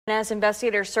As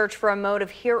investigators search for a motive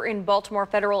here in Baltimore,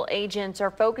 federal agents are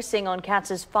focusing on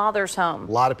Katz's father's home.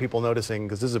 A lot of people noticing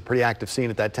because this is a pretty active scene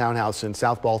at that townhouse in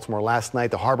South Baltimore last night,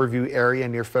 the Harborview area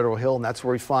near Federal Hill, and that's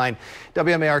where we find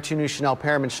WMAR2 News' Chanel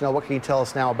Perriman. Chanel, what can you tell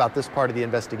us now about this part of the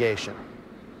investigation?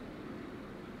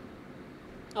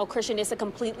 Oh, Christian, it's a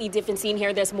completely different scene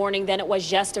here this morning than it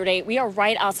was yesterday. We are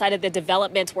right outside of the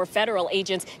development where federal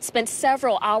agents spent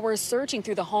several hours searching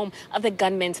through the home of the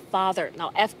gunman's father.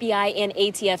 Now, FBI and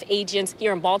ATF agents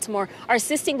here in Baltimore are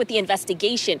assisting with the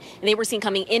investigation, and they were seen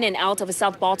coming in and out of a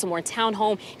South Baltimore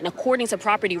townhome. And according to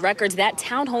property records, that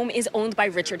townhome is owned by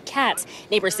Richard Katz.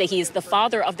 Neighbors say he is the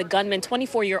father of the gunman,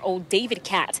 24-year-old David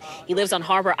Katz. He lives on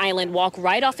Harbor Island Walk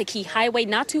right off a key highway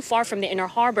not too far from the Inner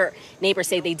Harbor. Neighbors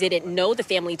say they didn't know the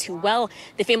family too well.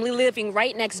 The family living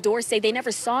right next door say they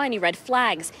never saw any red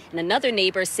flags. And another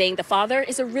neighbor saying the father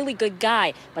is a really good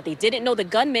guy, but they didn't know the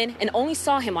gunman and only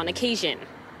saw him on occasion.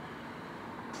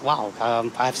 Wow,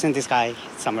 I've seen this guy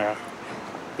somewhere,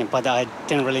 but I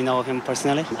didn't really know him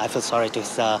personally. I feel sorry to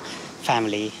his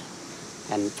family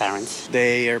and parents.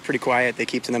 They are pretty quiet. They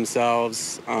keep to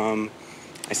themselves. I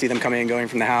see them coming and going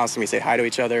from the house, and we say hi to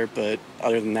each other, but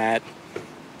other than that,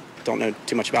 don't know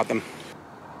too much about them.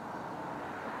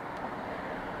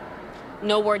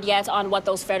 No word yet on what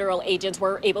those federal agents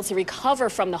were able to recover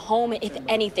from the home, if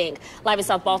anything. Live in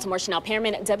South Baltimore, Chanel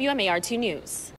Perriman, WMAR2 News.